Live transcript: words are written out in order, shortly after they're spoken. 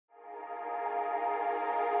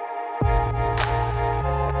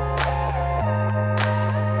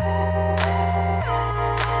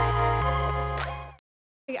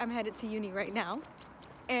I'm headed to uni right now.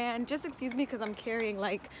 And just excuse me because I'm carrying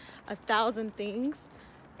like 1,000 things,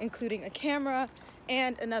 including a camera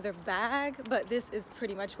and another bag, but this is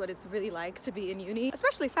pretty much what it's really like to be in uni,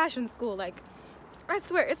 especially fashion school. Like, I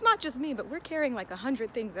swear, it's not just me, but we're carrying like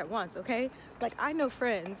 100 things at once, okay? Like, I know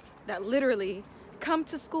friends that literally come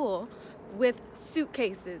to school with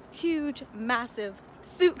suitcases, huge, massive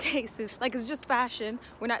suitcases. Like, it's just fashion.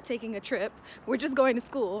 We're not taking a trip. We're just going to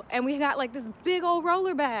school, and we got like this big old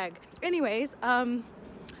roller bag. Anyways,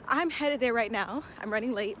 I'm headed there right now. I'm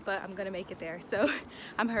running late, but I'm gonna make it there, so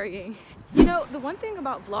I'm hurrying. You know, the one thing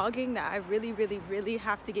about vlogging that I really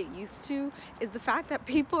have to get used to is the fact that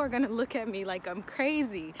people are gonna look at me like I'm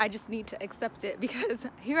crazy. I just need to accept it because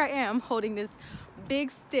here I am holding this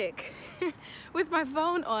big stick with my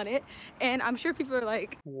phone on it, and I'm sure people are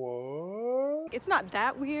like, what? It's not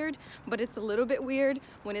that weird, but it's a little bit weird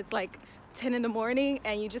when it's like 10 in the morning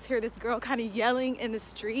and you just hear this girl kind of yelling in the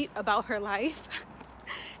street about her life.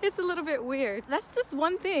 It's a little bit weird. That's just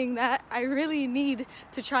one thing that I really need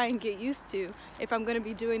to try and get used to if I'm gonna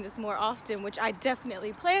be doing this more often, which I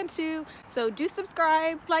definitely plan to. So do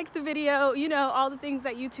subscribe, like the video, you know, all the things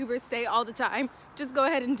that YouTubers say all the time. Just go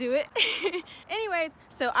ahead and do it. Anyways,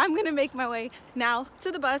 so I'm gonna make my way now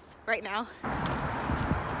to the bus right now.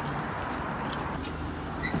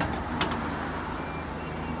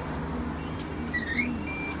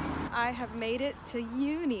 I have made it to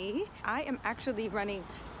uni. I am actually running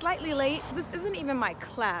slightly late. This isn't even my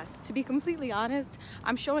class, to be completely honest.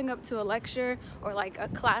 I'm showing up to a lecture or like a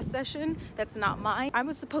class session that's not mine. I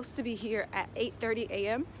was supposed to be here at 8:30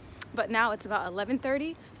 a.m., but now it's about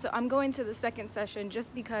 11:30. So I'm going to the second session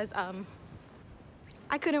just because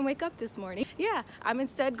I couldn't wake up this morning. Yeah, I'm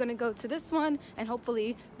instead gonna go to this one, and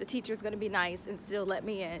hopefully the teacher's gonna be nice and still let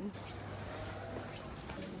me in.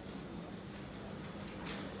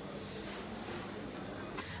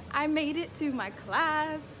 I made it to my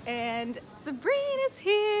class and Sabrina's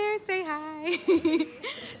here. Say hi.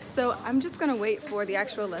 So I'm just gonna wait for the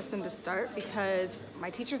actual lesson to start because my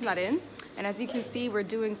teacher's not in. And as you can see, we're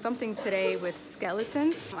doing something today with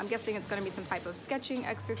skeletons. I'm guessing it's gonna be some type of sketching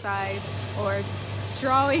exercise or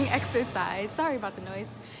drawing exercise. Sorry about the noise.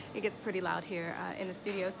 It gets pretty loud here in the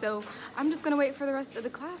studio. So I'm just gonna wait for the rest of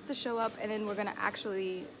the class to show up, and then we're gonna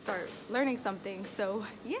actually start learning something. So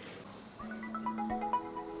yeah.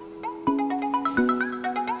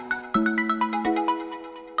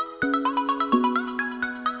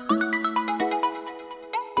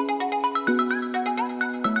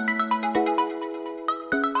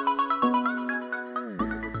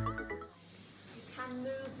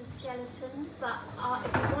 But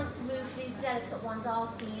if you want to move these delicate ones,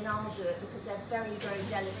 ask me and I'll do it because they're very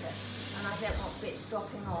delicate and I don't want bits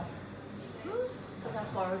dropping off because I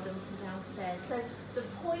borrowed them from downstairs. So the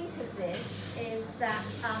point of this is that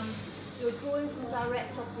you're drawing from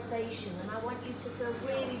direct observation, and I want you to sort of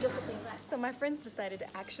really look at things like... So my friends decided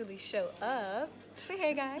to actually show up. Say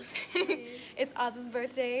hey guys. It's Oz's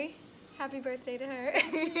birthday. Happy birthday to her.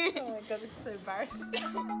 Oh my god, this is so embarrassing.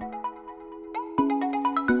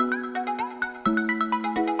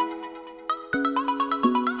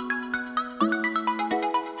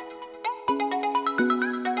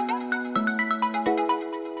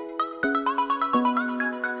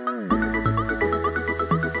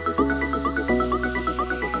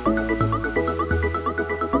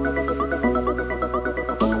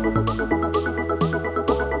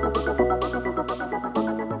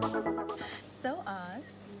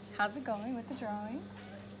 How's it going with the drawings?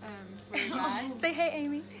 Very bad. Say hey,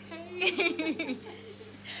 Amy. Hey.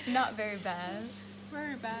 Not very bad.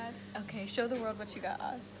 Very bad. Okay, show the world what you got,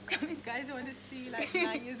 Oz. These guys want to see like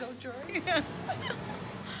 9 years old drawing.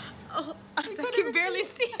 Oh, I can barely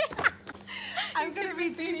see it. I'm gonna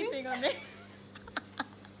read anything on there.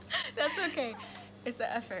 That's okay. It's an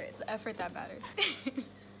effort. It's an effort that matters.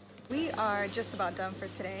 We are just about done for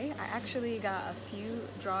today. I actually got a few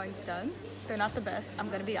drawings done. They're not the best, I'm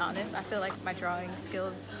gonna be honest. I feel like my drawing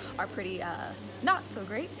skills are pretty not so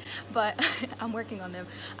great, but I'm working on them.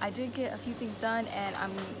 I did get a few things done and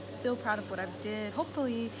I'm still proud of what I did.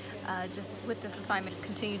 Hopefully, just with this assignment,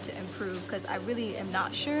 continue to improve because I really am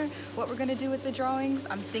not sure what we're gonna do with the drawings.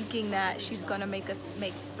 I'm thinking that she's gonna make us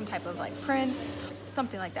make some type of like prints,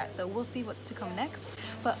 something like that. So we'll see what's to come next.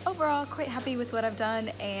 But overall, quite happy with what I've done,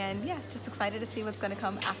 and yeah, just excited to see what's gonna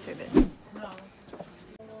come after this.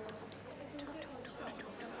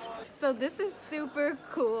 So this is super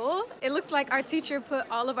cool. It looks like our teacher put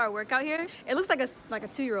all of our work out here. It looks like a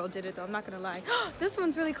 2-year-old did it though, I'm not gonna lie. This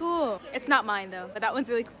one's really cool. It's not mine though, but that one's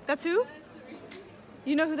really, that's who?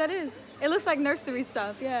 You know who that is? It looks like nursery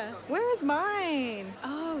stuff, yeah. Where is mine?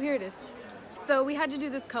 Oh, here it is. So we had to do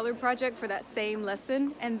this color project for that same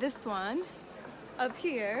lesson, and this one up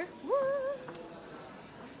here, woo,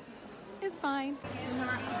 is fine.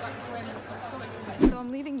 So I'm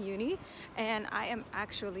leaving uni and I am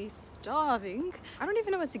actually starving. I don't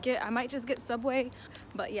even know what to get. I might just get Subway,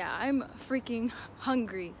 but yeah, I'm freaking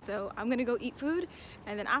hungry. So I'm gonna go eat food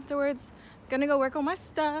and then afterwards, gonna go work on my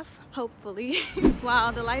stuff, hopefully.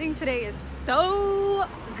 Wow, the lighting today is so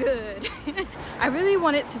good. I really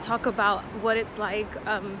wanted to talk about what it's like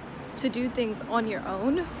to do things on your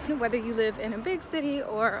own, whether you live in a big city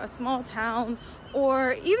or a small town,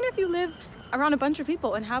 or even if you live around a bunch of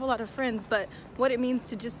people and have a lot of friends, but what it means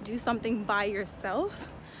to just do something by yourself.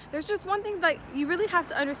 There's just one thing that you really have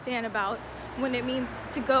to understand about when it means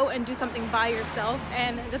to go and do something by yourself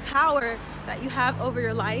and the power that you have over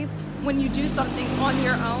your life when you do something on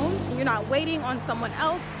your own. You're not waiting on someone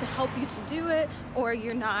else to help you to do it, or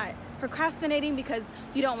you're not procrastinating because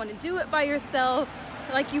you don't want to do it by yourself.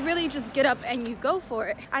 Like, you really just get up and you go for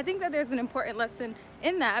it. I think that there's an important lesson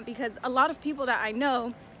in that, because a lot of people that I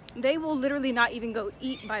know, they will literally not even go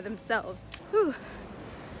eat by themselves. Whew.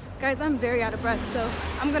 Guys, I'm very out of breath, so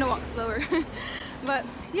I'm gonna walk slower. But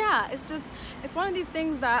yeah, it's one of these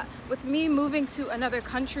things that with me moving to another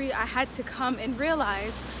country, I had to come and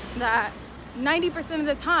realize that 90% of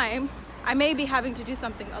the time, I may be having to do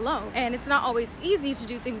something alone. And it's not always easy to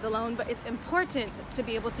do things alone, but it's important to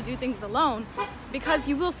be able to do things alone, because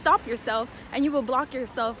you will stop yourself and you will block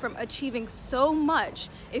yourself from achieving so much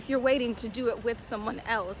if you're waiting to do it with someone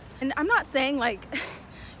else. And I'm not saying like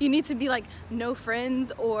you need to be like no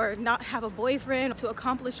friends or not have a boyfriend to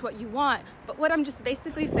accomplish what you want. But what I'm just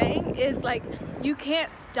basically saying is, like, you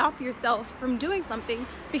can't stop yourself from doing something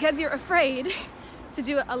because you're afraid to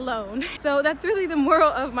do it alone. So that's really the moral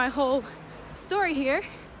of my whole story here.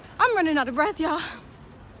 I'm running out of breath, y'all.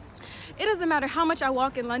 It doesn't matter how much I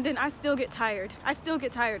walk in London, I still get tired. I still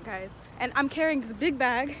get tired, guys. And I'm carrying this big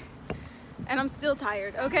bag and I'm still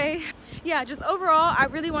tired, okay? Yeah, just overall, I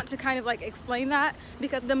really want to kind of like explain that,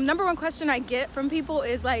 because the number one question I get from people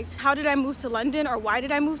is like, how did I move to London, or why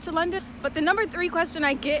did I move to London? But the number 3 question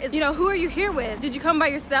I get is, you know, who are you here with? Did you come by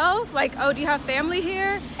yourself? Like, oh, do you have family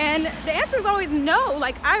here? And the answer is always no.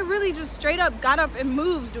 Like, I really just straight up got up and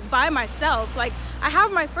moved by myself. Like, I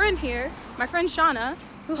have my friend here, my friend Shauna,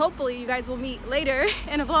 who hopefully you guys will meet later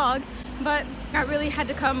in a vlog, but I really had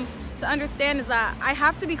to come to understand is that I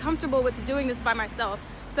have to be comfortable with doing this by myself.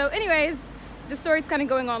 So anyways, the story's kind of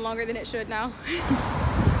going on longer than it should now.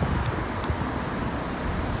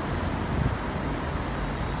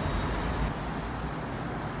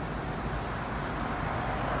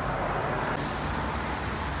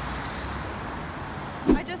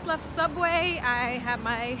 I just left Subway, I have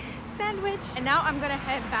my sandwich, and now I'm gonna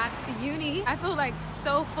head back to uni. I feel like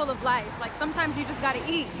so full of life. Like, sometimes you just gotta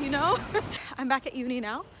eat, you know? I'm back at uni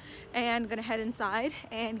now and gonna head inside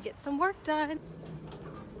and get some work done.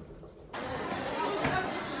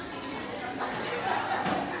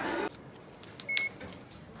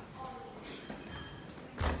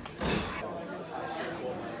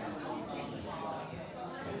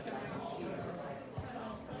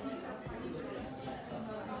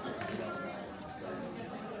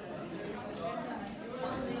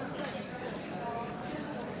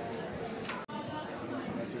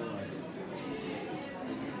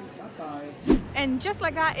 And just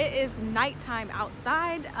like that, it is nighttime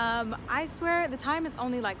outside. I swear the time is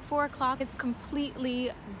only like 4 o'clock. It's completely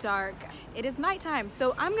dark. It is nighttime.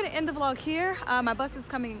 So I'm gonna end the vlog here. My bus is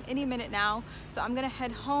coming any minute now. So I'm gonna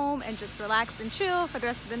head home and just relax and chill for the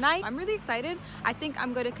rest of the night. I'm really excited. I think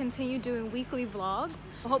I'm gonna continue doing weekly vlogs.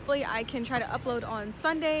 Hopefully I can try to upload on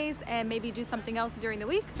Sundays and maybe do something else during the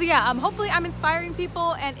week. So yeah, hopefully I'm inspiring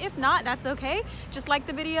people, and if not, that's okay. Just like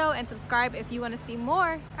the video and subscribe if you wanna see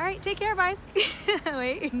more. All right, take care, guys.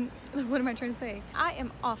 Wait, what am I trying to say? I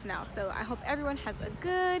am off now, so I hope everyone has a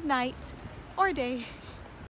good night or day.